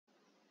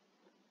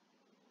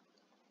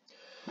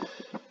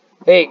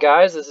Hey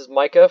guys, this is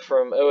Micah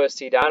from OST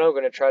Dyno. I'm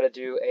going to try to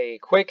do a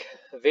quick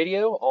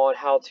video on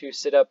how to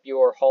set up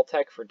your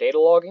Haltech for data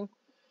logging.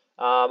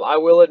 I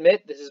will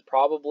admit this is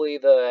probably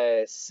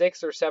the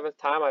 6th or 7th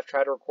time I've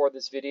tried to record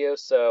this video,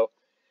 so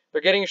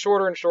they're getting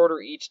shorter and shorter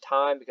each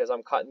time because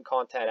I'm cutting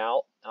content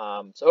out.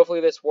 So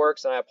hopefully this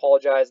works, and I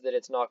apologize that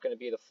it's not going to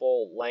be the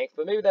full length,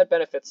 but maybe that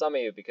benefits some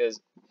of you because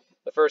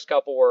the first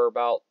couple were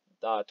about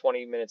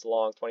 20 minutes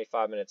long,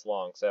 25 minutes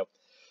long. So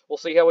we'll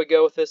see how we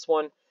go with this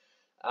one.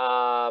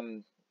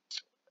 And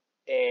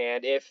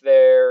if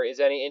there is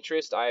any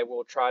interest, I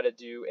will try to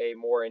do a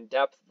more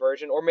in-depth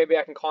version, or maybe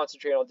I can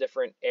concentrate on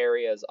different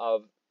areas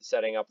of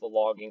setting up the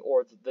logging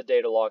or the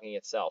data logging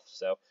itself.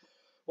 So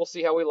we'll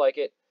see how we like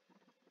it.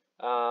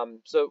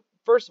 So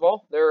first of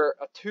all, there are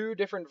two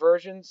different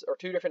versions or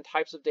two different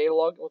types of data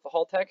logging with the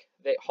Haltech.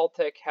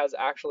 Haltech has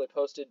actually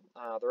posted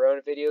their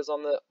own videos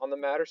on the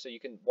matter, so you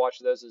can watch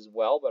those as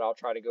well. But I'll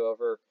try to go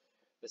over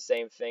the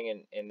same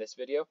thing in this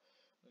video.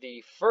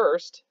 The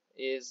first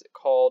is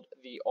called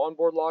the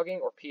onboard logging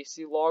or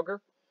PC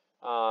logger.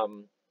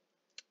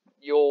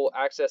 You'll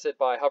access it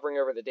by hovering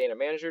over the data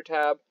manager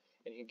tab,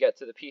 and you can get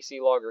to the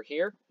PC logger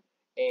here.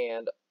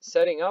 And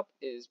setting up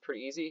is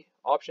pretty easy.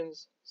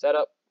 Options,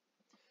 setup.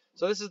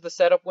 So this is the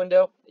setup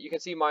window. You can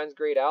see mine's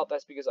grayed out.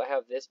 That's because I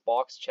have this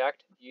box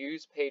checked,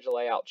 use page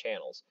layout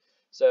channels.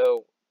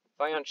 So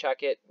if I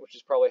uncheck it, which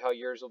is probably how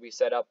yours will be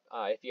set up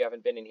if you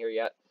haven't been in here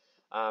yet,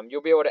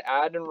 you'll be able to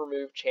add and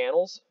remove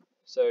channels.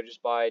 So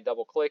just by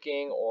double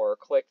clicking or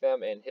click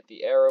them and hit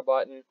the arrow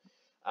button,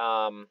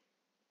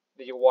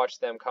 you'll watch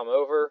them come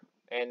over,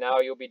 and now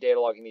you'll be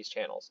data logging these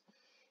channels.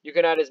 You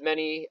can add as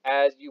many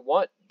as you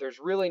want. There's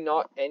really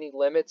not any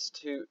limits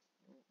to,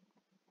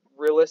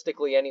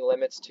 realistically, any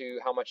limits to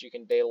how much you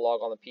can data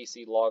log on the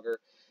PC logger.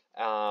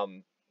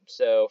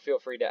 So feel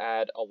free to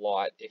add a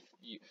lot. If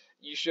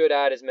you should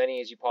add as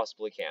many as you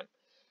possibly can.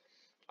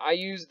 I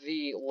use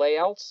the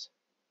layouts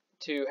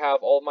to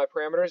have all of my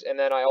parameters, and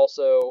then I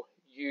also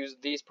use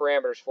these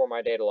parameters for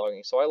my data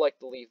logging. So I like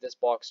to leave this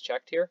box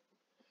checked here.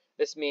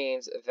 This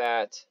means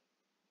that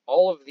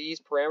all of these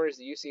parameters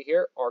that you see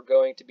here are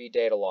going to be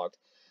data logged.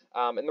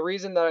 And the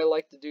reason that I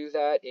like to do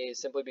that is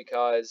simply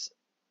because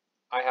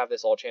I have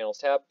this all channels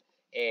tab,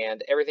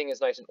 and everything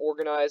is nice and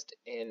organized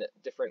in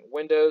different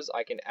windows.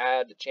 I can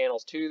add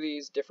channels to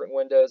these different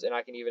windows, and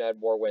I can even add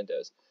more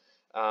windows.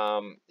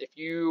 If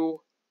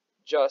you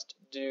just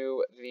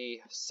do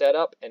the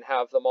setup and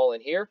have them all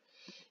in here,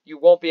 you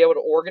won't be able to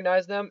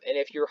organize them, and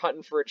if you're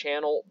hunting for a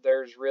channel,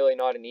 there's really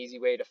not an easy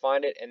way to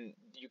find it, and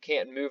you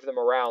can't move them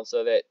around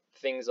so that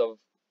things of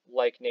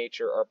like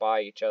nature are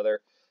by each other.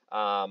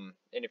 And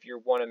if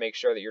you want to make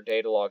sure that you're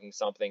data logging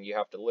something, you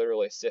have to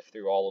literally sift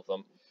through all of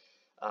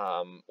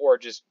them, or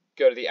just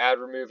go to the add,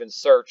 remove, and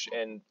search,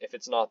 and if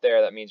it's not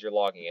there, that means you're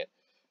logging it.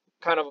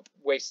 Kind of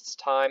wastes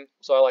time,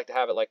 so I like to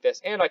have it like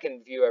this, and I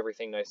can view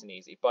everything nice and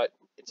easy, but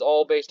it's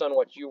all based on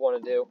what you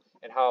want to do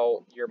and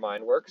how your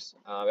mind works.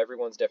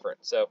 Everyone's different.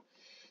 So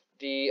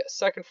the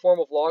second form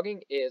of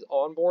logging is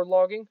onboard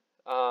logging.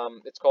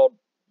 It's called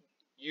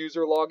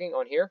user logging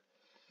on here.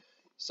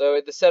 So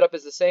the setup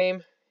is the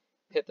same.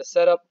 Hit the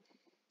setup,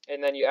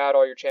 and then you add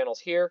all your channels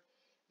here.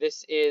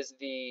 This is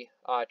the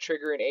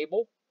trigger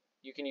enable.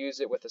 You can use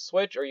it with a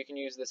switch, or you can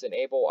use this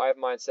enable. I have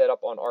mine set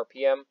up on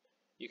RPM.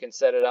 You can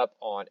set it up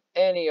on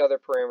any other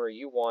parameter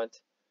you want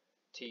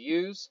to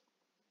use.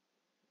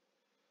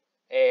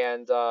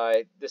 And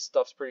this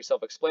stuff's pretty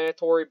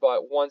self-explanatory,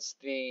 but once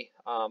the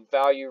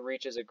value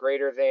reaches a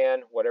greater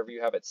than whatever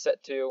you have it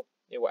set to,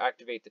 it will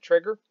activate the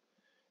trigger.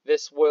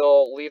 This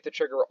will leave the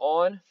trigger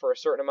on for a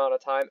certain amount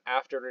of time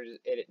after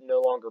it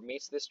no longer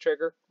meets this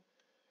trigger.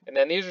 And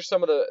then these are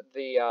some of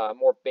the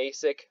more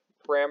basic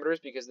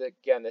parameters, because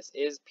again, this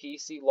is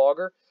PC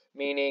logger,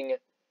 meaning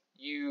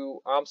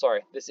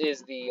this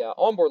is the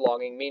onboard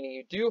logging, meaning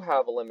you do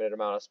have a limited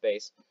amount of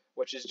space,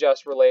 which is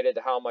just related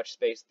to how much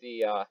space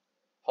the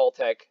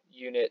Haltech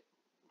unit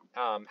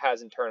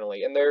has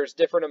internally. And there's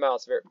different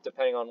amounts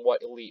depending on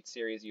what Elite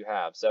series you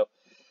have. So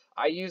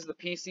I use the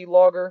PC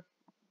logger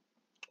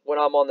when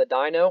I'm on the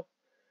dyno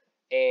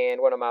and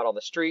when I'm out on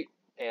the street,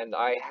 and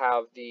I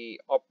have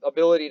the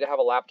ability to have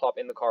a laptop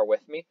in the car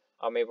with me.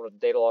 I'm able to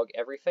data log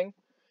everything.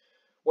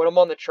 When I'm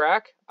on the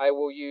track, I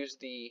will use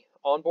the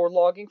onboard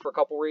logging for a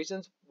couple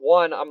reasons.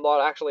 One, I'm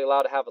not actually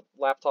allowed to have a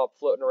laptop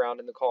floating around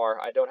in the car.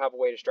 I don't have a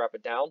way to strap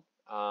it down.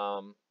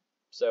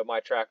 So my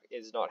track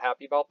is not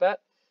happy about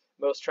that.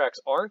 Most tracks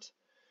aren't.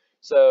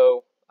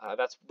 So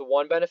that's the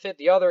one benefit.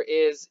 The other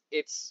is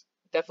it's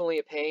definitely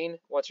a pain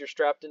once you're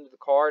strapped into the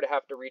car to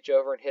have to reach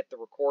over and hit the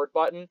record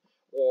button.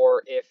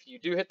 Or if you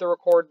do hit the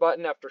record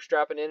button after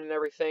strapping in and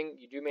everything,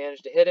 you do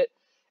manage to hit it,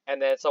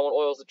 and then someone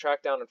oils the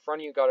track down in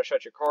front of you, got to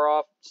shut your car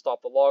off,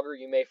 stop the logger,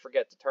 you may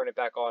forget to turn it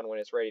back on when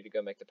it's ready to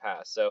go make the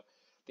pass. So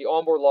the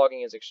onboard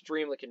logging is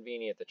extremely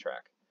convenient at the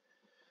track.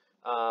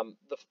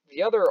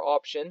 The other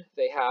option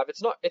they have,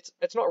 it's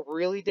not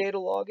really data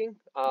logging,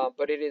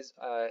 but it is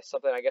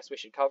something I guess we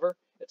should cover.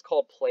 It's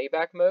called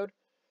playback mode.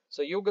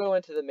 So you'll go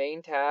into the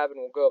main tab, and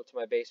we'll go up to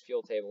my base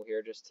fuel table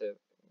here just to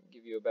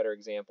give you a better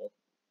example.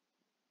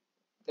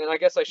 And I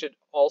guess I should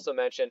also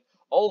mention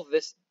all of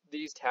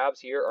these tabs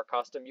here are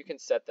custom. You can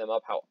set them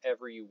up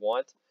however you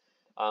want.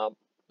 And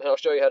I'll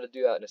show you how to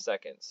do that in a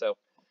second. So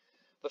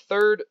the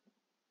third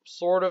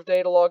sort of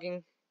data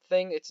logging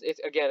thing, it's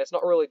again, it's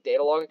not really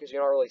data logging because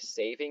you're not really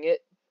saving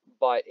it,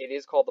 but it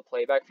is called the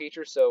playback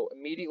feature. So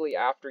immediately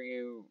after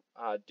you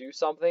do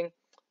something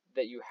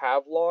that you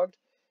have logged,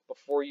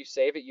 before you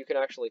save it, you can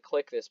actually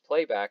click this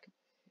playback,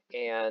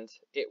 and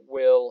it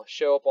will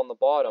show up on the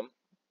bottom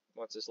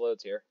once this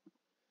loads here.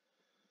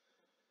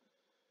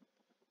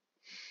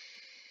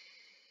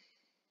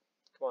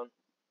 Come on.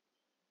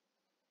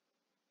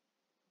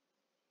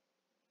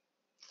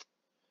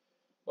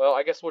 Well,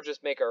 I guess we'll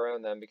just make our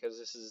own then, because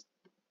this is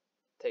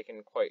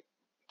taking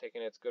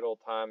its good old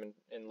time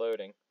in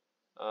loading.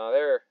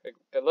 There,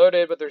 it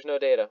loaded, but there's no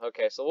data.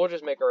 Okay, so we'll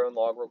just make our own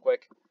log real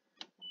quick.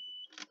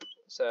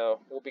 So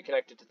we'll be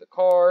connected to the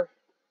car,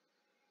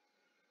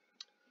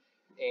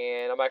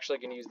 and I'm actually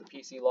going to use the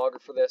PC logger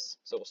for this.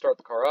 So we'll start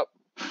the car up.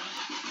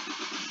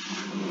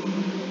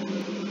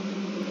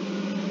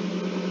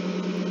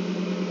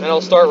 And I'll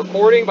start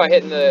recording by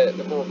hitting the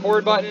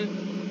record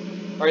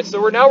button. Alright,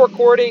 so we're now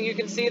recording. You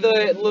can see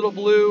the little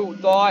blue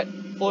dot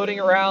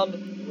floating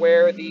around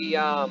where the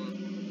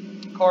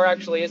car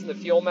actually is in the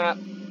fuel map.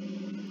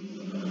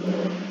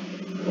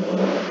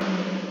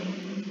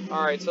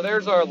 Alright, so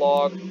there's our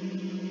log.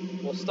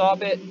 We'll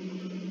stop it,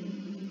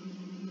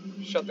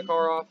 shut the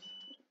car off,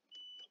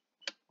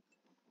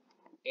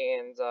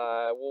 and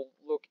we'll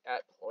look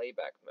at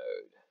playback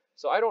mode.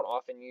 So I don't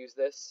often use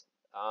this,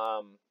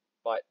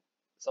 but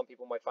some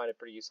people might find it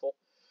pretty useful.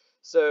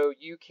 So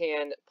you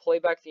can play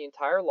back the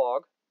entire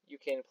log. You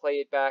can play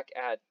it back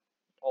at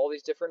all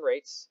these different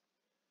rates,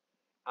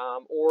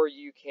 or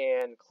you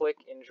can click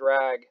and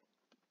drag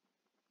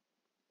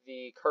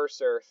the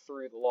cursor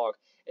through the log.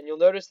 And you'll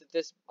notice that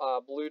this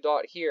blue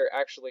dot here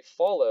actually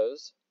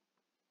follows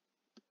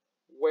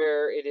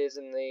where it is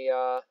in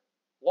the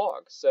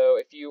log. So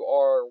if you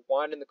are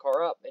winding the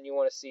car up and you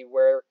want to see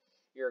where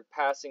you're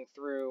passing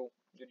through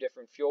your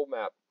different fuel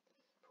map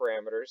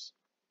parameters,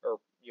 or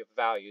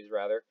values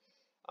rather,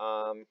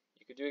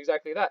 you could do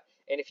exactly that.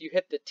 And if you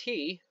hit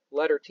the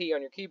letter T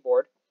on your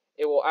keyboard,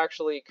 it will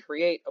actually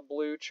create a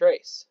blue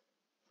trace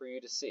for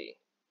you to see.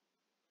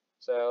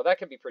 So that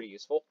can be pretty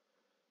useful,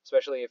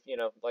 especially if,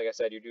 like I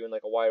said, you're doing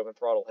like a wide open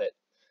throttle hit.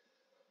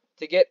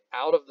 To get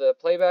out of the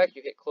playback,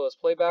 you hit close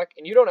playback,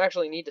 and you don't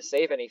actually need to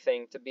save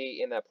anything to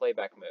be in that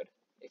playback mode.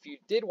 If you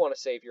did want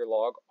to save your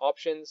log,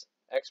 options,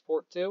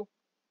 export to,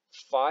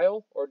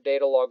 file, or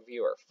data log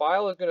viewer.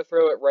 File is going to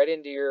throw it right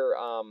into your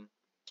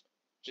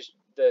just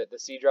the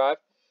C drive.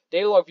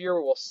 Data log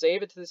viewer will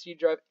save it to the C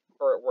drive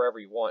or wherever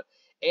you want,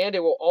 and it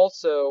will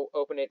also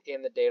open it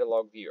in the data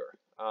log viewer.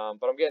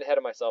 But I'm getting ahead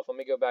of myself. Let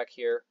me go back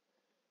here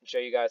and show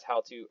you guys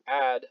how to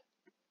add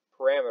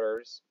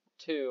parameters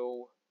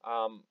to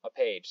a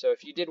page. So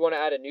if you did want to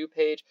add a new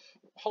page,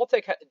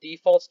 Haltech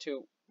defaults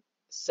to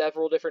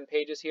several different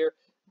pages here.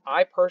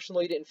 I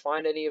personally didn't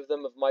find any of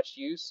them of much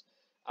use.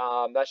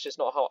 That's just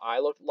not how I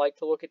like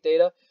to look at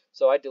data.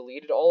 So I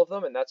deleted all of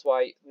them, and that's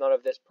why none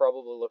of this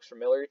probably looks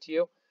familiar to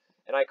you.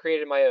 And I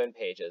created my own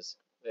pages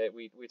that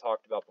we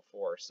talked about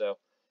before. So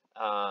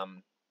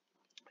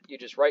you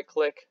just right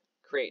click,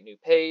 create new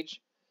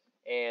page,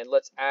 and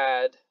let's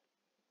add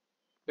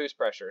boost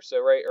pressure,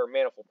 or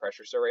manifold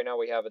pressure. So right now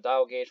we have a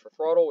dial gauge for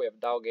throttle, we have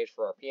a dial gauge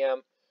for RPM.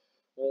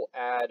 We'll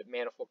add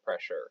manifold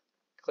pressure.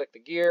 Click the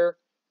gear,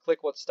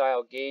 click what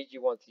style gauge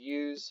you want to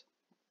use,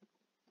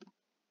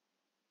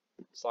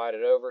 slide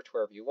it over to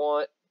wherever you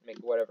want, make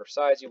it whatever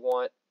size you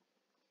want.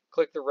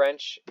 Click the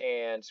wrench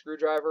and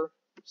screwdriver,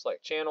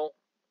 select channel,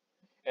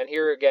 and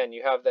here again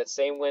you have that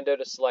same window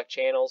to select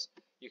channels.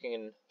 You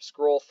can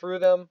scroll through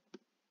them,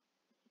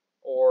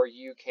 or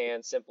you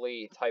can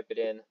simply type it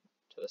in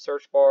to the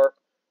search bar.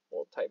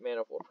 We'll type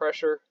manifold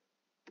pressure.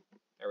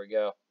 There we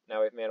go. Now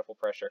we have manifold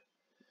pressure.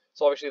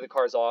 So obviously the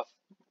car's off,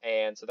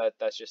 and so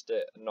that's just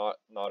not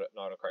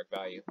a correct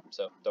value.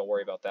 So don't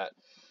worry about that.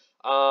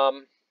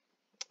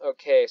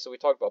 Okay, so we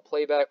talked about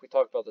playback. We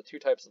talked about the two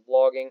types of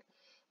logging.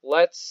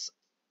 Let's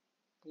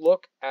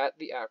look at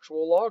the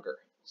actual logger.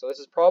 So this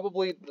is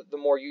probably the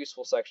more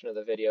useful section of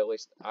the video. At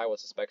least I would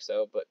suspect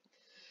so. But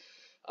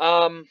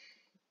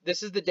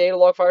this is the data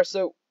log file.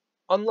 So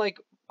unlike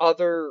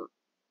other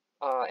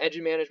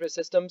engine management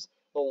systems,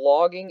 the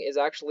logging is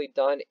actually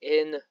done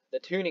in the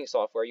tuning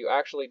software. You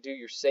actually do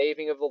your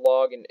saving of the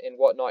log and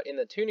whatnot in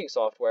the tuning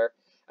software,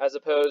 as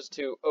opposed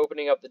to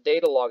opening up the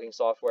data logging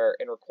software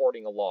and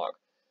recording a log.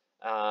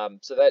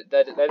 So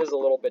that is a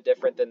little bit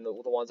different than the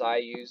ones I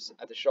use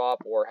at the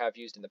shop or have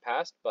used in the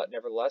past, but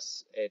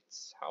nevertheless,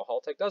 it's how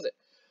Haltech does it.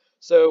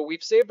 So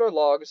we've saved our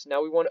logs.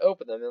 Now we want to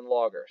open them in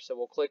Logger. So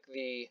we'll click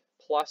the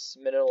plus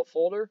manila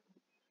folder,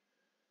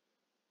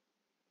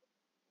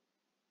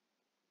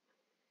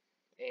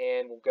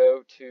 and we'll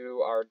go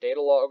to our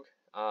data log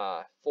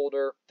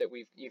folder that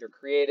we've either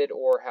created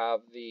or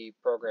have the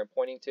program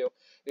pointing to.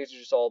 These are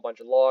just all a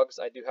bunch of logs.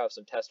 I do have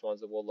some test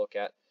ones that we'll look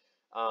at.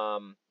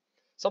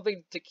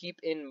 something to keep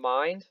in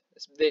mind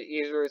that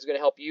either is going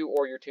to help you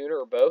or your tuner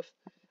or both.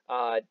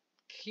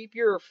 Keep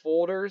your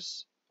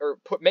folders, or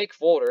make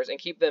folders and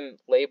keep them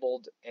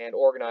labeled and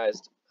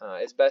organized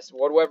as best,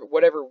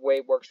 whatever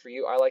way works for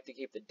you. I like to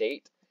keep the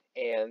date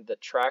and the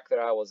track that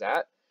I was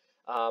at,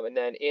 and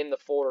then in the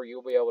folder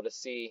you'll be able to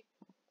see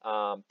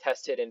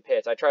test hit and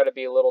pits. I try to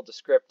be a little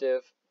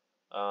descriptive,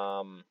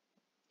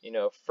 you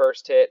know,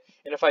 first hit,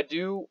 and if I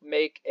do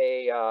make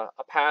a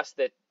pass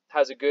that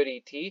has a good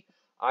ET,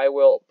 I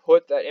will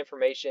put that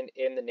information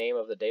in the name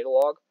of the data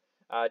log,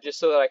 just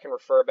so that I can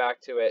refer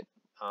back to it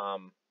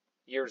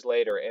years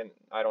later, and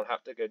I don't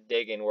have to go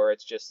digging where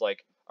it's just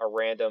like a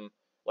random,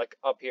 like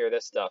up here,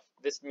 this stuff.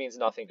 This means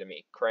nothing to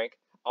me. Crank.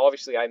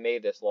 Obviously, I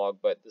made this log,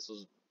 but this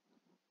was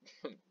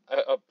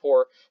a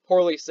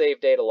poorly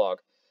saved data log.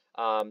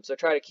 So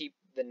try to keep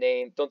the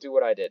name. Don't do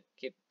what I did.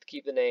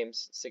 Keep the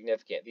names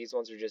significant. These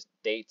ones are just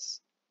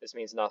dates. This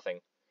means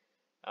nothing.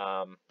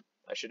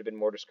 I should have been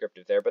more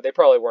descriptive there, but they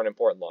probably weren't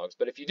important logs.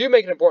 But if you do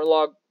make an important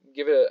log,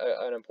 give it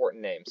an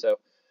important name. So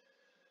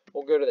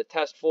we'll go to the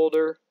test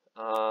folder.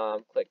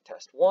 Click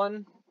test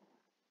 1.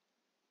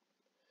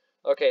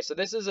 Okay, so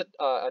this is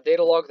a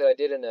data log that I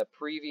did in a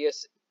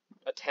previous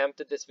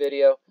attempt at this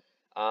video.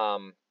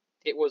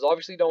 It was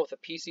obviously done with a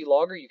PC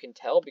logger. You can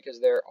tell because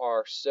there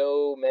are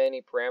so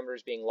many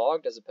parameters being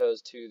logged as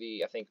opposed to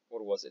the, I think,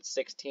 what was it,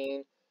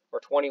 16 or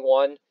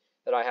 21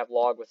 that I have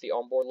logged with the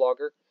onboard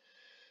logger.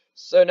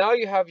 So now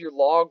you have your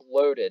log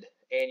loaded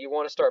and you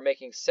want to start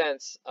making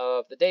sense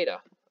of the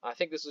data. I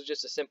think this was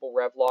just a simple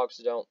rev log,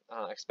 so don't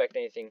expect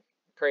anything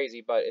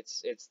crazy, but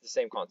it's the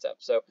same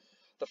concept. So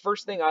the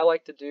first thing I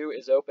like to do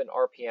is open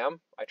RPM.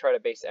 I try to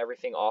base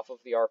everything off of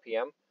the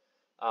RPM.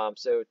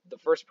 So the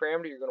first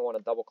parameter, you're going to want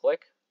to double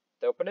click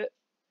to open it.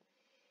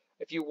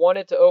 If you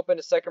wanted to open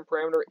a second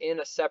parameter in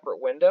a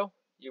separate window,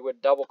 you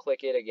would double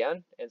click it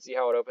again and see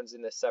how it opens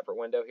in this separate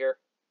window here.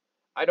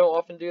 I don't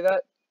often do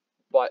that,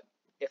 but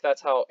if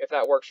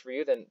that works for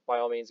you, then by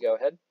all means go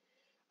ahead.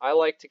 I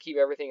like to keep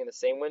everything in the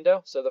same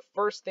window. So the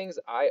first things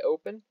I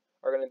open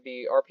are going to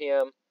be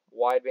RPM,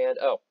 wideband.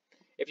 Oh,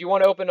 if you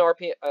want to open a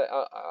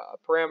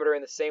parameter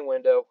in the same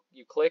window,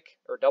 you click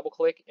or double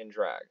click and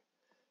drag.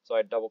 So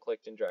I double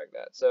clicked and dragged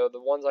that. So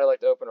the ones I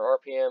like to open are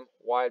RPM,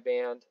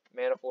 wideband,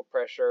 manifold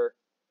pressure.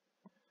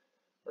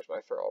 Where's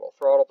my throttle?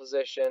 Throttle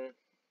position,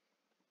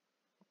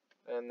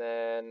 and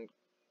then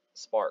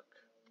spark.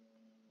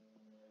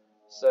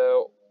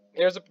 So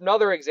here's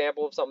another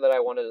example of something that I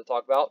wanted to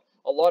talk about.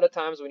 A lot of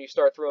times when you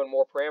start throwing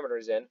more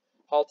parameters in,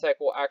 Haltech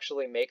will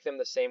actually make them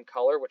the same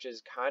color, which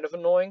is kind of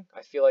annoying.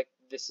 I feel like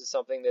this is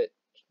something that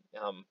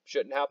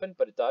shouldn't happen,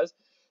 but it does.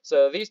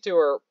 So these two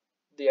are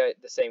the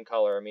same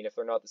color. I mean, if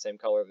they're not the same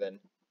color, then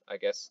I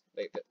guess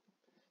they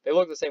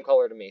look the same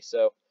color to me.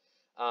 So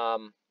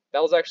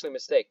that was actually a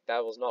mistake.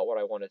 That was not what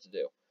I wanted to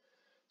do.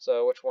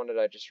 So which one did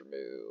I just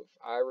remove?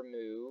 I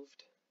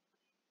removed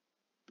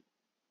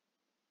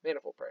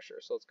manifold pressure.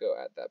 So let's go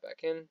add that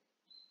back in.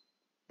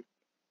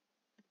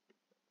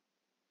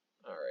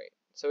 Alright,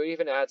 so it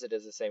even adds it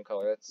as the same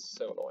color. That's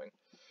so annoying.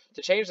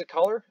 To change the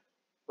color,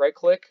 right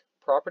click,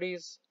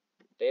 properties,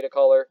 data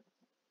color.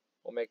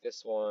 We'll make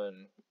this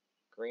one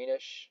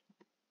greenish.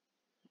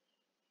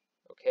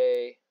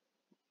 Okay.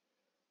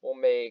 We'll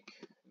make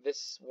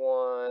this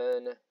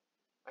one,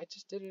 I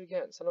just did it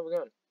again, son of a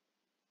gun.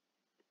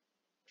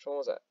 Which one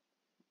was that?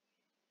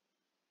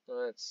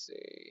 Let's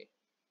see.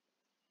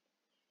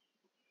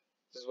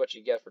 This is what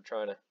you get for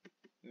trying to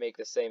make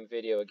the same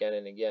video again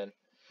and again.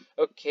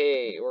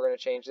 Okay, we're going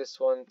to change this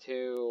one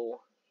to,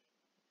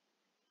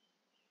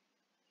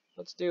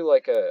 let's do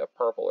like a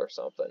purple or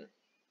something.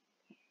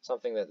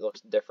 Something that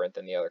looks different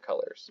than the other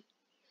colors.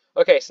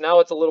 Okay, so now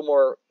it's a little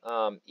more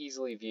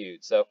easily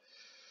viewed. So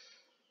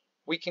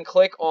we can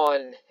click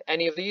on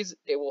any of these.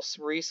 It will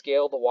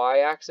rescale the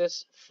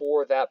y-axis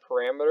for that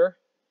parameter.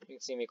 You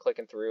can see me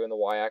clicking through in the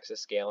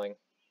y-axis scaling.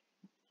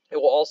 It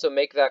will also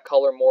make that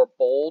color more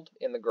bold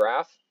in the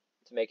graph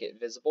to make it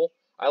visible.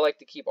 I like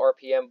to keep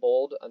RPM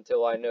bold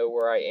until I know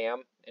where I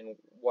am and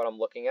what I'm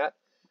looking at.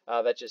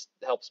 That just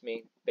helps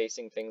me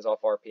basing things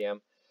off RPM.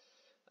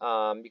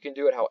 You can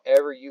do it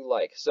however you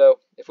like. So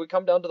if we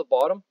come down to the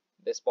bottom,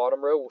 this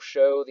bottom row will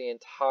show the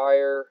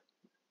entire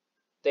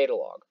data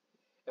log.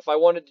 If I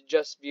wanted to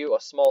just view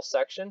a small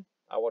section,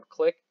 I would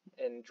click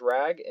and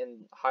drag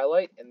and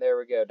highlight, and there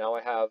we go. Now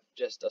I have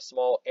just a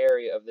small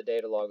area of the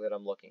data log that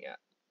I'm looking at.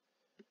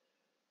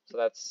 So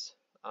that's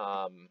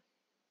a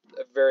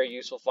very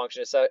useful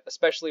function,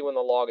 especially when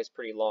the log is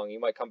pretty long. You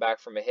might come back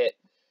from a hit.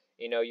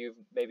 You know, you've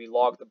maybe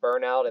logged the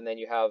burnout, and then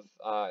you have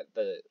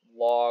the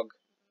log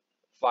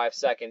 5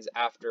 seconds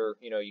after,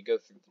 you know, you go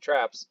through the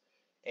traps,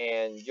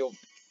 and you'll,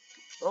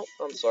 oh,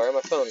 I'm sorry,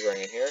 my phone's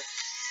ringing here.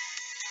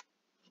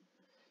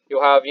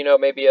 You'll have, you know,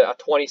 maybe a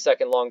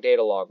 20-second long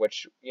data log,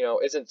 which, you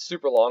know, isn't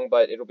super long,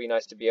 but it'll be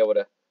nice to be able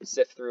to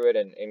sift through it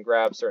and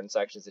grab certain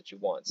sections that you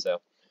want. So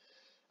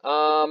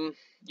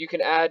you can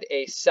add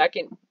a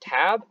second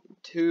tab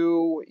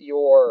to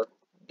your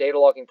data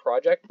logging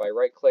project by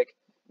right-click,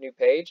 new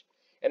page,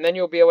 and then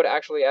you'll be able to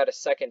actually add a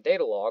second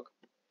data log.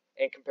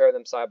 and compare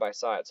them side by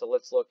side. So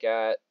let's look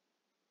at,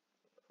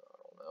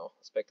 I don't know,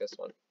 let's pick this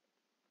one.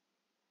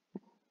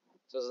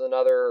 So this is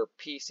another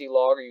PC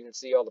logger. You can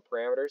see all the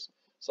parameters.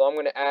 So I'm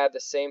going to add the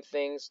same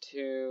things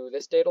to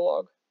this data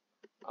log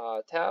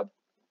tab.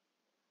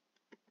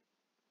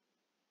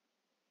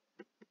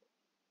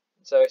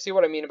 So see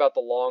what I mean about the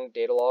long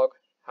data log?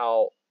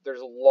 How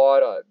there's a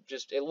lot of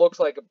it looks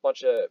like a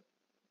bunch of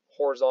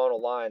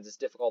horizontal lines. It's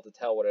difficult to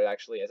tell what it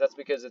actually is. That's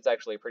because it's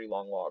actually a pretty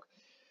long log.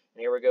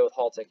 And here we go with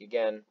Haltech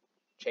again,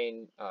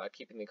 keeping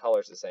the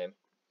colors the same.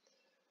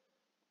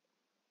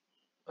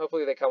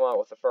 Hopefully they come out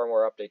with a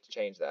firmware update to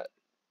change that.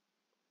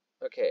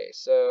 Okay,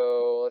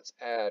 so let's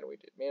add, we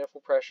did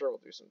manifold pressure, we'll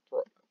do some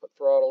put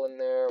throttle in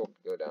there, we'll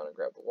go down and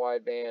grab the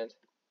wideband.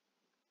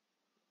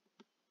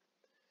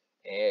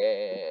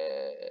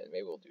 And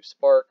maybe we'll do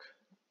spark.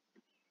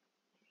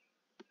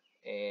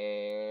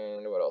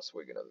 And what else are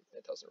we gonna,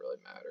 it doesn't really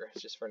matter,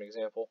 it's just for an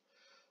example.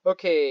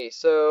 Okay,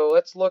 so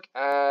let's look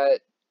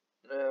at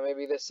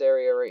maybe this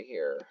area right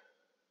here.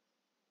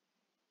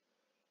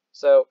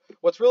 So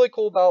what's really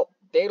cool about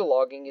data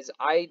logging is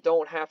I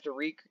don't have to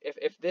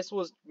if this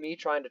was me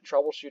trying to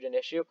troubleshoot an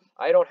issue,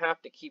 I don't have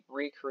to keep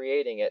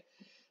recreating it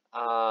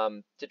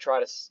to try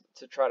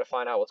to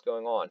find out what's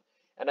going on.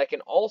 And I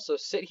can also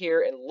sit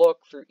here and look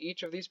through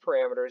each of these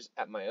parameters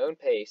at my own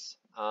pace,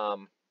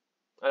 and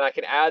I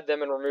can add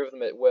them and remove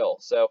them at will.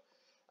 So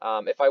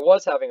if I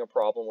was having a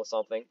problem with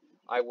something,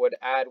 I would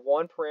add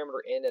one parameter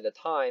in at a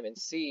time and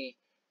see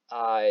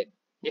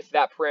if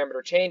that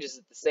parameter changes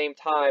at the same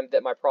time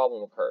that my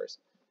problem occurs.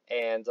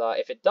 And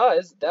if it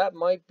does, that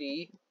might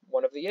be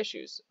one of the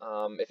issues,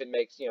 if it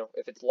makes,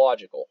 if it's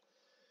logical.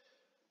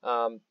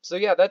 So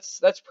yeah,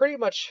 that's pretty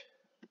much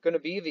going to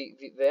be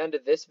the end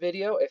of this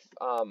video. If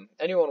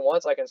anyone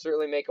wants, I can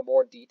certainly make a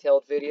more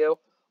detailed video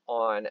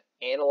on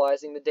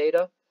analyzing the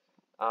data,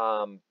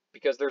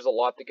 because there's a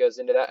lot that goes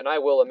into that. And I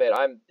will admit,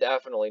 I'm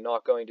definitely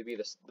not going to be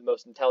the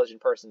most intelligent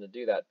person to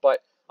do that,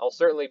 but I'll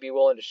certainly be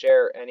willing to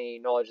share any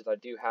knowledge that I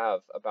do have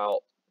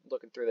about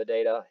looking through the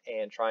data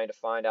and trying to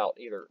find out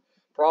either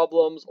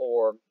problems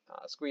or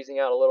squeezing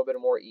out a little bit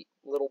more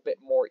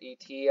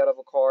ET out of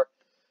a car.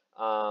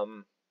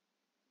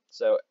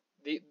 So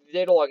the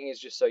data logging is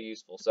just so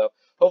useful. So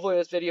hopefully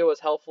this video was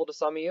helpful to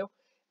some of you,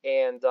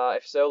 and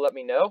if so, let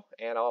me know,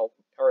 and or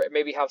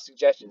maybe have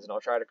suggestions, and I'll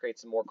try to create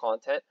some more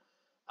content.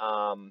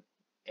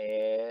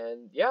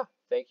 And yeah,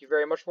 thank you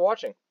very much for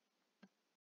watching.